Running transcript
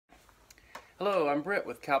Hello, I'm Britt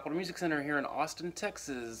with Capital Music Center here in Austin,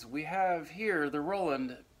 Texas. We have here the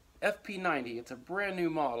Roland FP-90. It's a brand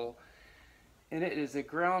new model, and it is a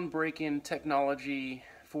groundbreaking technology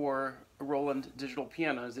for Roland digital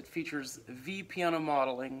pianos. It features V piano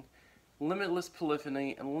modeling, limitless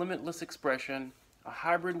polyphony, and limitless expression, a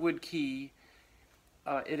hybrid wood key.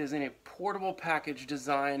 It is in a portable package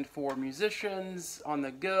designed for musicians on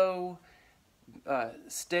the go,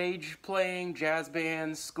 stage playing, jazz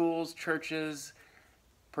bands, schools, churches,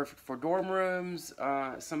 perfect for dorm rooms.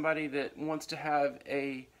 Somebody that wants to have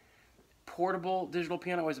a portable digital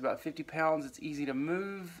piano, weighs about 50 pounds, it's easy to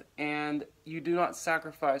move, and you do not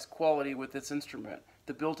sacrifice quality with this instrument.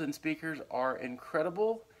 The built-in speakers are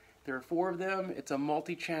incredible. There are 4 of them. It's a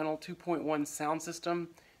multi-channel 2.1 sound system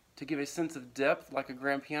to give a sense of depth like a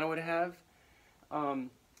grand piano would have.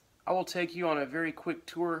 I will take you on a very quick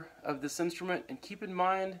tour of this instrument, and keep in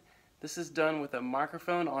mind this is done with a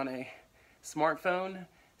microphone on a smartphone,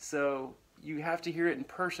 so you have to hear it in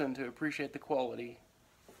person to appreciate the quality.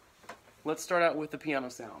 Let's start out with the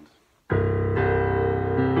piano sound.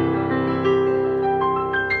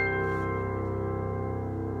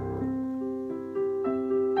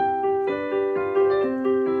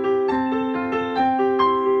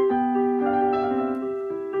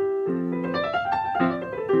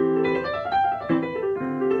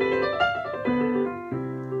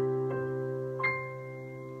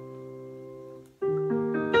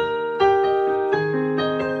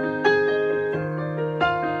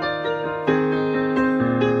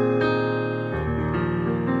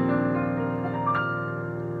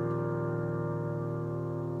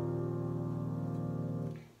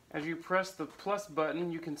 As you press the plus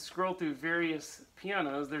button, you can scroll through various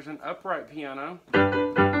pianos. There's an upright piano.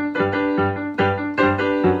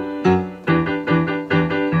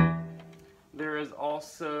 There is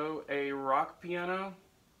also a rock piano.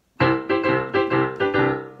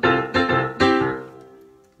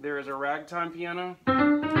 There is a ragtime piano.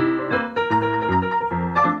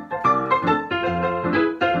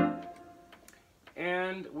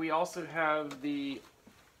 And we also have the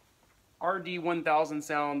RD-1000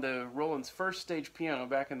 sound, the Roland's first stage piano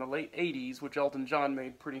back in the late 80s, which Elton John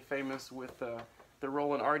made pretty famous with the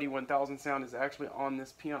Roland RD-1000 sound, is actually on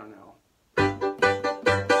this piano now.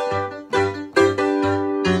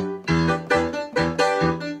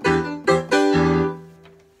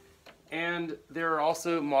 And there are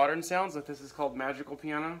also modern sounds, like this is called Magical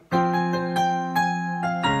Piano.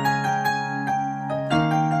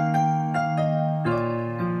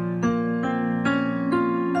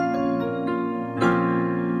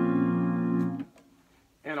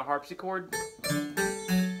 And a harpsichord.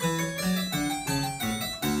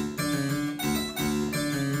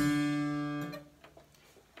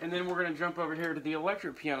 And then we're going to jump over here to the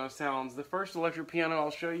electric piano sounds. The first electric piano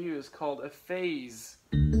I'll show you is called a phase.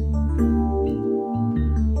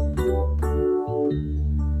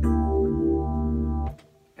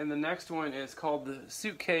 And the next one is called the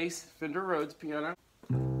suitcase Fender Rhodes piano.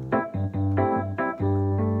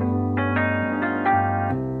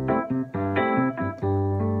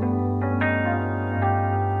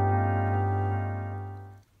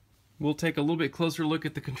 We'll take a little bit closer look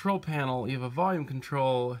at the control panel. You have a volume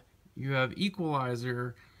control, you have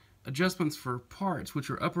equalizer, adjustments for parts, which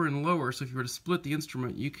are upper and lower, so if you were to split the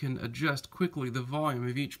instrument, you can adjust quickly the volume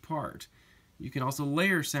of each part. You can also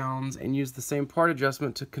layer sounds and use the same part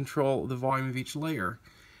adjustment to control the volume of each layer.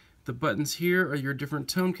 The buttons here are your different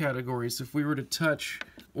tone categories. So if we were to touch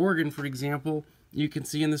organ, for example, you can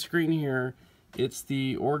see in the screen here, it's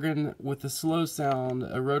the organ with the slow sound,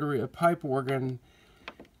 a pipe organ,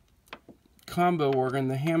 combo organ,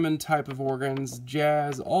 the Hammond type of organs,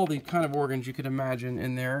 jazz, all the kind of organs you could imagine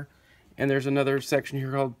in there. And there's another section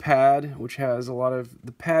here called pad, which has a lot of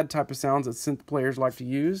the pad type of sounds that synth players like to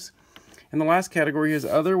use. And the last category is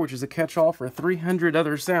other, which is a catch-all for 300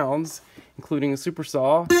 other sounds, including a super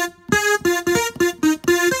saw.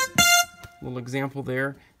 Little example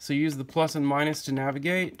there. So use the plus and minus to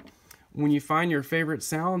navigate. When you find your favorite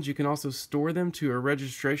sounds, you can also store them to a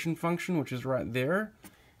registration function, which is right there.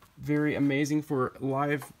 Very amazing for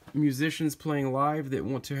live musicians playing live that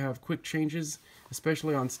want to have quick changes,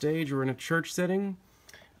 especially on stage or in a church setting.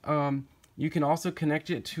 You can also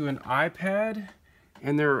connect it to an iPad,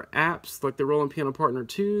 and there are apps like the Roland Piano Partner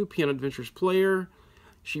 2, Piano Adventures Player,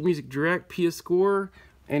 Sheet Music Direct, Pia Score,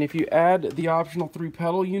 and if you add the optional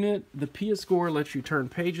 3-pedal unit, the Pia Score lets you turn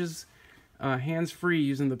pages hands-free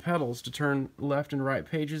using the pedals to turn left and right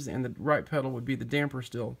pages, and the right pedal would be the damper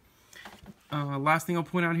still. Last thing I'll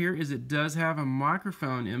point out here is it does have a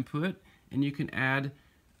microphone input, and you can add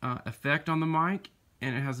effect on the mic,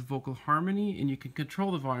 and it has vocal harmony, and you can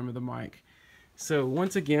control the volume of the mic. So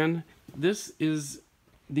once again, this is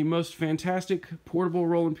the most fantastic portable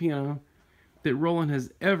Roland piano that Roland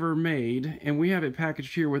has ever made, and we have it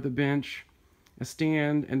packaged here with a bench, a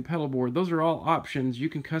stand, and pedal board. Those are all options. You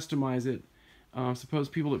can customize it. Suppose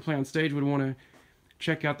people that play on stage would want to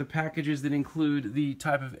check out the packages that include the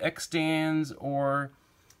type of X stands, or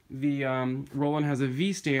the Roland has a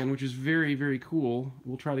V stand, which is very, very cool.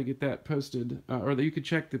 We'll try to get that posted, or that you could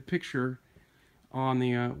check the picture on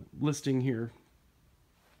the listing here.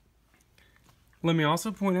 Let me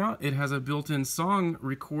also point out it has a built-in song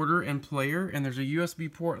recorder and player, and there's a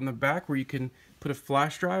USB port on the back where you can put a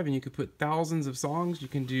flash drive and you can put thousands of songs. You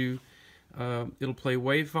can do, it'll play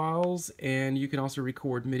WAV files, and you can also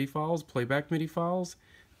record MIDI files, playback MIDI files.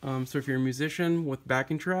 So if you're a musician with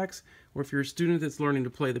backing tracks, or if you're a student that's learning to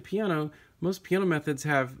play the piano, most piano methods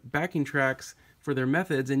have backing tracks for their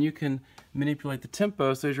methods, and you can manipulate the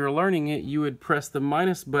tempo. So as you're learning it, you would press the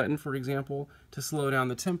minus button, for example, to slow down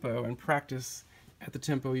the tempo and practice at the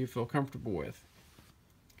tempo you feel comfortable with.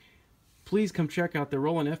 Please come check out the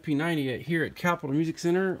Roland FP-90 here at Capitol Music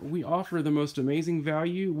Center. We offer the most amazing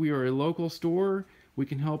value. We are a local store. We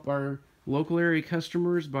can help our local area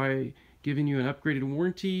customers by giving you an upgraded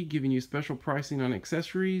warranty, giving you special pricing on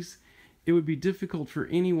accessories. It would be difficult for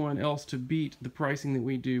anyone else to beat the pricing that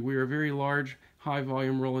we do. We are a very large, high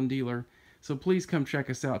volume Roland dealer. So please come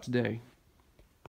check us out today.